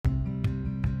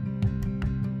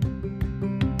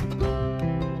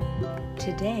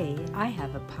today I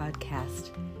have a podcast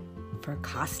for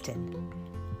Costin.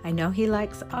 I know he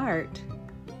likes art,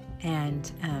 and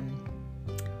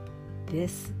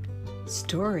this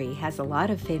story has a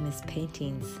lot of famous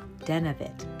paintings done of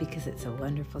it because it's a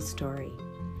wonderful story.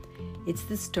 It's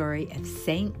the story of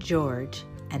St. George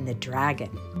and the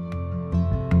Dragon.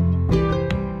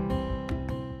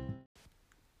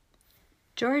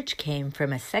 George came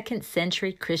from a 2nd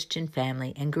century Christian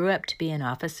family and grew up to be an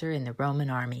officer in the Roman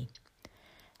army.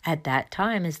 At that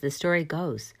time, as the story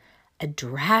goes, a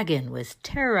dragon was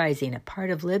terrorizing a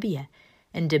part of Libya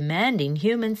and demanding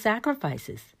human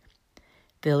sacrifices.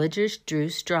 Villagers drew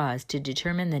straws to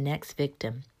determine the next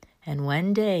victim, and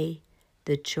one day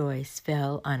the choice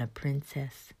fell on a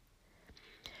princess.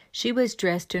 She was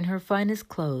dressed in her finest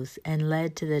clothes and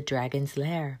led to the dragon's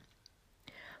lair.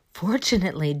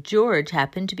 Fortunately, George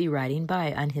happened to be riding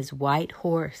by on his white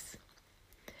horse.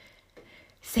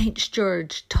 St.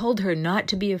 George told her not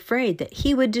to be afraid, that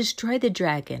he would destroy the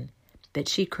dragon. But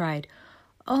she cried,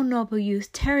 "O noble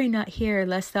youth, tarry not here,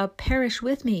 lest thou perish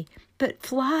with me, but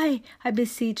fly, I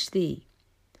beseech thee."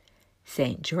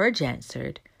 St. George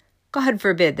answered, "God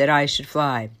forbid that I should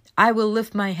fly. I will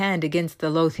lift my hand against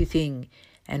the loathly thing,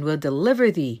 and will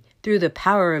deliver thee through the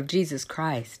power of Jesus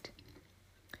Christ."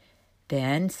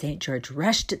 Then St. George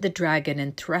rushed at the dragon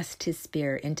and thrust his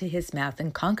spear into his mouth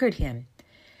and conquered him.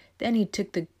 Then he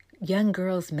took the young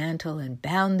girl's mantle and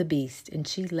bound the beast, and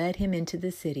she led him into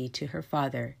the city to her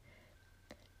father.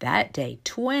 That day,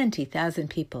 20,000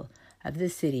 people of the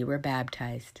city were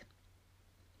baptized.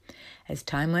 As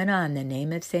time went on, the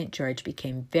name of St. George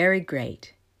became very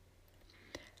great.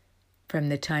 From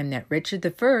the time that Richard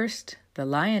I, the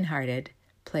Lion-Hearted,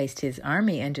 placed his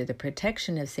army under the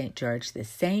protection of St. George, the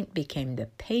saint became the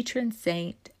patron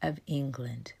saint of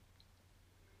England.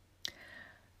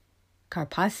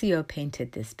 Carpaccio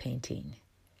painted this painting,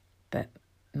 but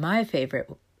my favorite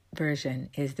version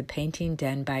is the painting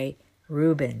done by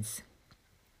Rubens.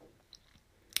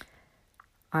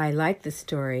 I like the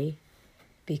story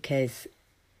because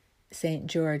St.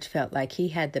 George felt like he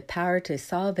had the power to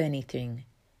solve anything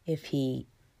if he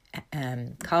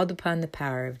called upon the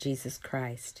power of Jesus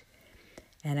Christ.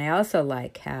 And I also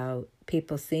like how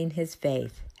people seeing his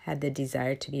faith had the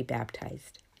desire to be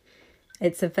baptized.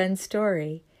 It's a fun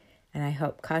story, and I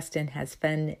hope Costin has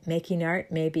fun making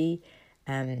art. Maybe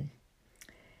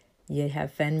you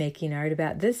have fun making art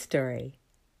about this story.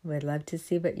 We'd love to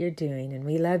see what you're doing, and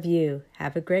we love you.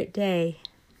 Have a great day.